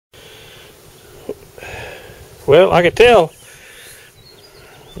Well, I can tell.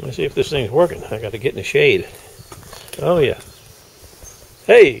 Let me see if this thing's working. I got to get in the shade. Oh yeah.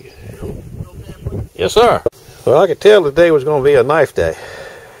 Hey. Yes, sir. Well, I could tell today was going to be a knife day.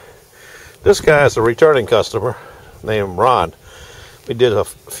 This guy is a returning customer named Ron. We did a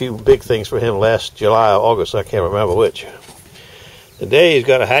few big things for him last July or August. I can't remember which. Today he's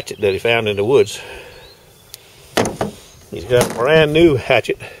got a hatchet that he found in the woods. He's got a brand new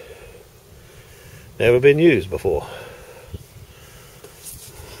hatchet. Never been used before.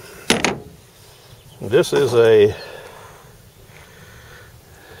 This is a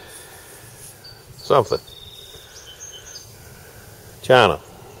something. China.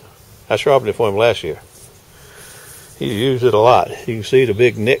 I sharpened it for him last year. He used it a lot. You can see the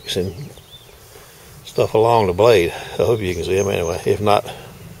big nicks and stuff along the blade. I hope you can see them anyway. If not,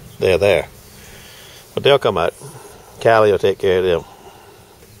 they're there. But they'll come out. Callie will take care of them.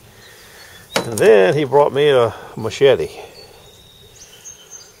 And then he brought me a machete.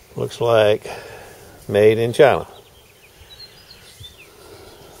 Looks like made in China.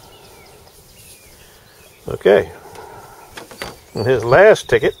 Okay. And his last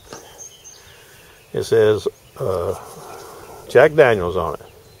ticket, it says Jack Daniels on it.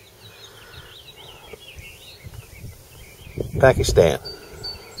 Pakistan.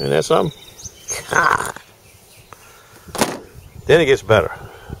 Isn't that something? Then it gets better.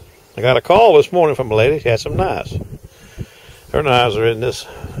 I got a call this morning from a lady. She had some knives. Her knives are in this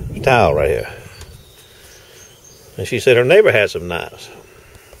towel right here. And she said her neighbor had some knives.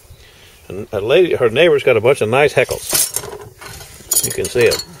 And a lady, her neighbor's got a bunch of nice Henckels. You can see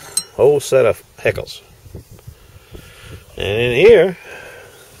them. Whole set of Henckels. And in here,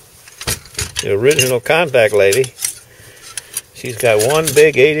 the original contact lady, she's got one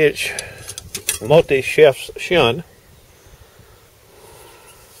big 8-inch multi-chef's shun.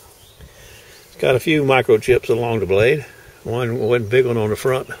 It's got a few microchips along the blade. One big one on the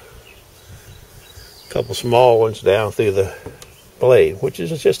front. A couple small ones down through the blade, which is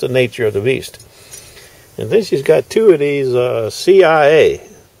just the nature of the beast. And then she's got two of these CIA,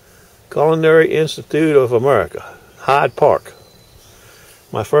 Culinary Institute of America, Hyde Park.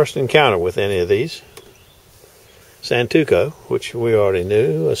 My first encounter with any of these. Santuco, which we already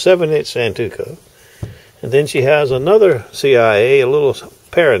knew, a 7-inch Santuco. And then she has another CIA, a little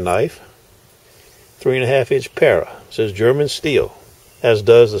para knife, 3.5-inch para. It says German steel, as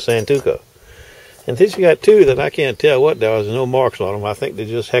does the Santuco. And then she got two that I can't tell what they are. There's no marks on them. I think they're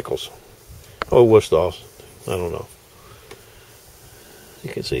just Henckels. Or Wusthoffs. I don't know.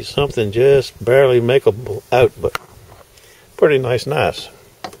 You can see something just barely makeable out, but pretty nice knives.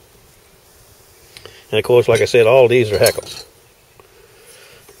 And of course, like I said, all these are Henckels.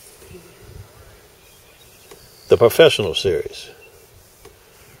 The Professional Series.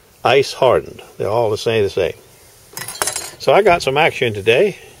 Ice hardened. They're all the same. So I got some action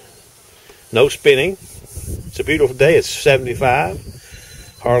today. No spinning. It's a beautiful day. It's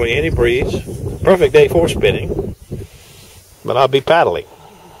 75. Hardly any breeze. Perfect day for spinning. But I'll be paddling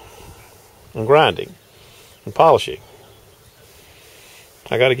and grinding and polishing.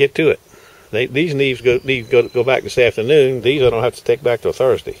 I got to get to it. These need to go back this afternoon. These I don't have to take back till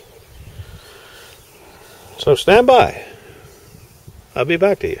Thursday. So stand by. I'll be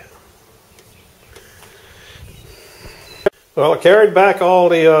back to you. Well, I carried back all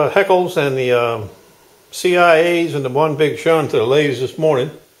the Henckels and the CIAs and the one big shun to the ladies this morning.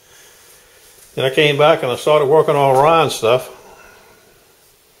 Then I came back and I started working on Ron's stuff.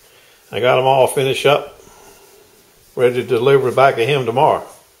 I got them all finished up, ready to deliver it back to him tomorrow.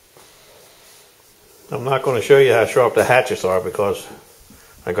 I'm not going to show you how sharp the hatchets are because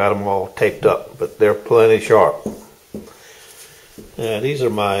I got them all taped up, but they're plenty sharp. Yeah, these are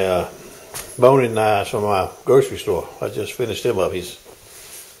my boning knives from my grocery store. I just finished him up. He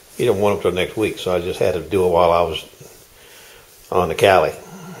didn't want them till next week, so I just had to do it while I was on the Cali.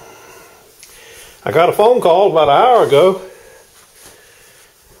 I got a phone call about an hour ago.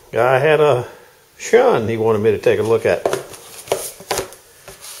 Guy had a shun he wanted me to take a look at.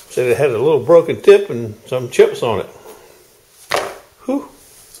 Said it had a little broken tip and some chips on it. Whew.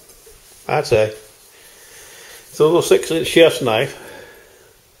 I'd say. It's a little 6-inch chef's knife.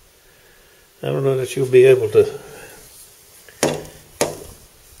 I don't know that you'll be able to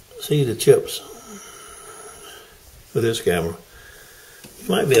see the chips with this camera. You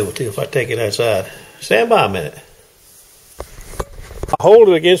might be able to if I take it outside. Stand by a minute. I hold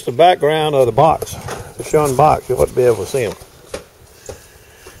it against the background of the box, the shun box. You ought to be able to see them.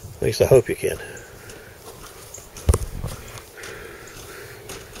 At least I hope you can.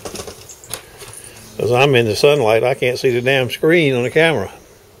 Because I'm in the sunlight, I can't see the damn screen on the camera.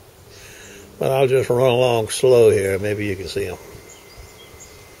 But I'll just run along slow here. Maybe you can see them.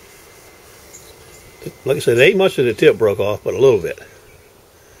 Like I said, ain't much of the tip broke off, but a little bit.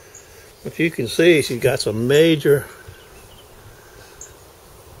 But you can see she's got some major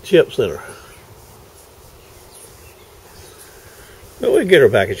chips in her. But we'll get her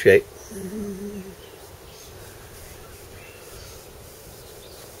back in shape.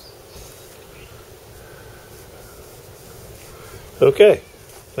 Okay,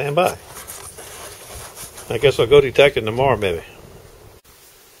 stand by. I guess I'll go detecting tomorrow, maybe.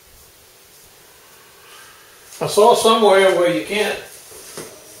 I saw somewhere where you can't.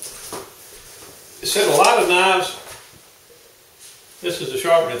 It said a lot of knives. This is the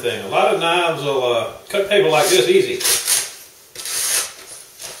sharpening thing. A lot of knives will cut paper like this easy.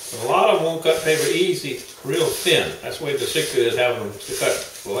 A lot of them won't cut paper easy, real thin. That's the way the secret is, having them to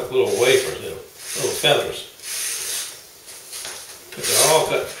cut like little wafers, little feathers. But they're all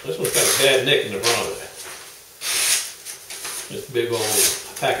cut. This one's got a bad nick in the front of it. This big old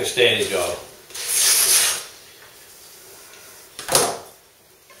Pakistani job.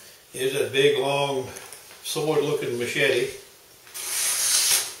 Here's that big, long, sword-looking machete.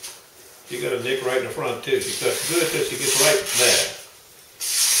 She got a nick right in the front too. She cuts good till she gets right there.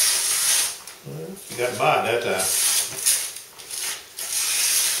 Well, she got by that time.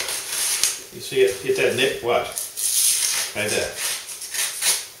 You see it? Get that nick? Watch. Right there.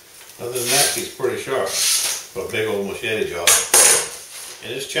 Other than that, she's pretty sharp for a big old machete job.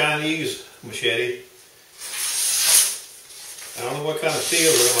 And this Chinese machete, I don't know what kind of steel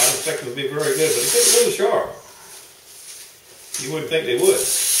they're. I don't expect them to be very good, but they're really sharp. You wouldn't think they would.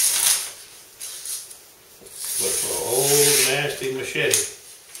 But for an old nasty machete,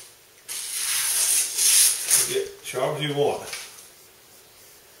 you get sharp as you want.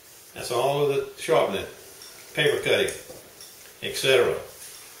 That's all of the sharpening, paper cutting, etc.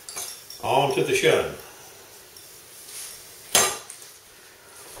 On to the shun.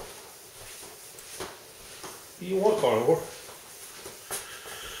 You want carnivore?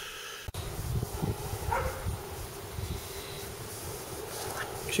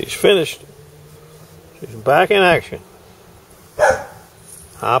 She's finished. She's back in action.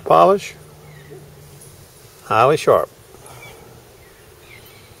 High polish, highly sharp.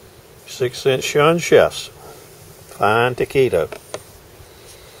 6-inch shun chefs. Fine taquito.